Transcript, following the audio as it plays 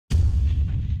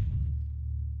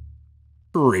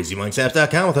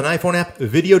CrazyMikesapps.com with an iPhone app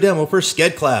video demo for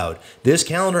skedCloud. This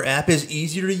calendar app is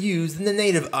easier to use than the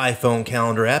native iPhone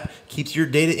calendar app, keeps your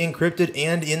data encrypted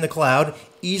and in the cloud,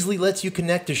 easily lets you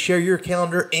connect to share your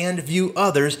calendar and view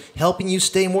others, helping you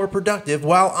stay more productive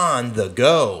while on the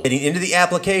go. Getting into the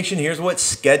application, here's what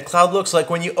skedCloud looks like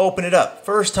when you open it up.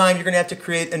 First time, you're going to have to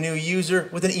create a new user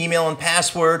with an email and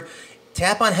password.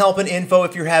 Tap on Help and Info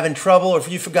if you're having trouble or if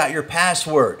you forgot your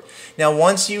password. Now,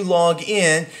 once you log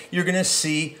in, you're going to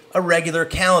see a regular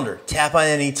calendar. Tap on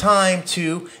any time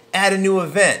to add a new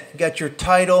event. You got your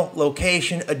title,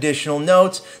 location, additional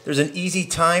notes. There's an easy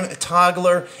time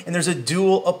toggler, and there's a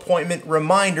dual appointment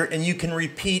reminder, and you can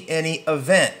repeat any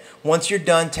event. Once you're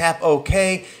done, tap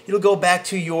OK. It'll go back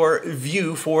to your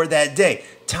view for that day.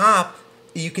 Top,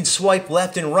 you can swipe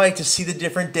left and right to see the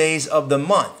different days of the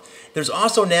month. There's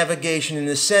also navigation in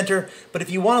the center, but if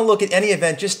you want to look at any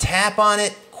event, just tap on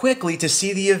it quickly to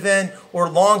see the event or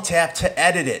long tap to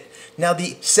edit it. Now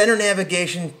the center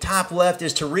navigation, top left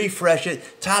is to refresh it,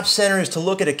 top center is to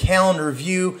look at a calendar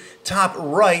view, top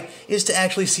right is to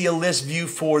actually see a list view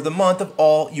for the month of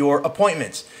all your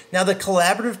appointments. Now the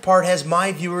collaborative part has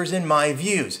my viewers and my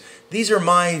views. These are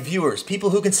my viewers,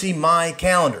 people who can see my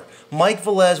calendar. Mike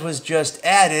Velez was just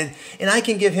added, and I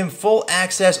can give him full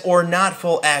access or not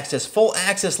full access. Full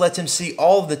access lets him see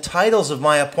all of the titles of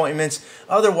my appointments,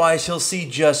 otherwise he'll see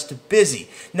just busy.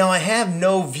 Now I have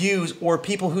no views or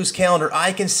people whose calendar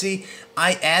I can see.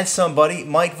 I add somebody,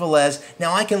 Mike Velez,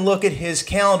 now I can look at his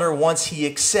calendar once he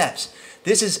accepts.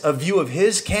 This is a view of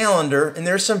his calendar, and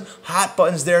there's some hot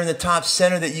buttons there in the top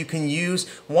center that you can use.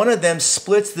 One of them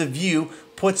splits the view,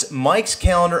 puts Mike's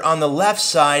calendar on the left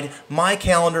side, my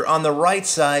calendar on the right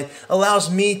side, allows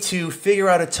me to figure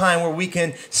out a time where we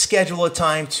can schedule a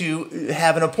time to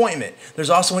have an appointment.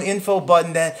 There's also an info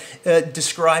button that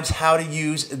describes how to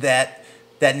use that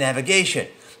navigation.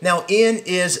 Now, in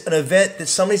is an event that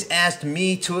somebody's asked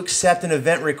me to accept an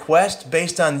event request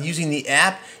based on using the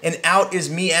app, and out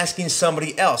is me asking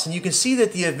somebody else. And you can see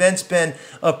that the event's been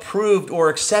approved or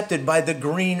accepted by the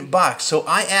green box. So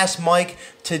I asked Mike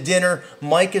to dinner.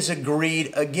 Mike has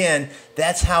agreed. Again,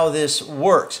 that's how this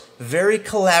works. Very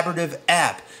collaborative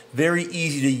app. Very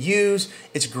easy to use.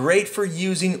 It's great for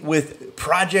using with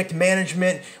project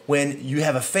management when you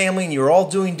have a family and you're all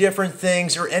doing different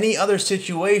things, or any other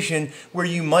situation where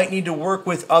you might need to work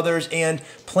with others and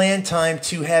plan time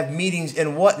to have meetings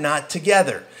and whatnot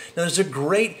together. Now there's a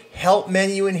great help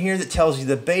menu in here that tells you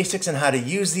the basics on how to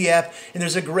use the app, and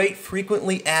there's a great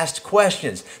frequently asked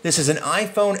questions. This is an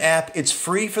iPhone app. It's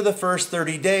free for the first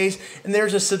 30 days, and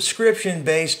there's a subscription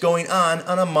base going on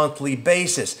a monthly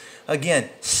basis. Again,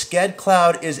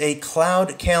 skedCloud is a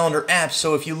cloud calendar app,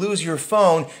 so if you lose your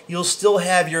phone, you'll still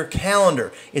have your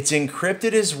calendar. It's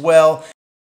encrypted as well,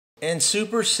 and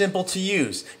super simple to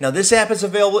use. Now this app is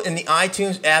available in the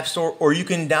iTunes App Store, or you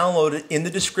can download it in the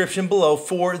description below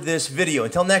for this video.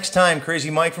 Until next time, Crazy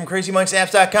Mike from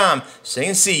CrazyMikesapps.com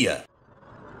saying see ya.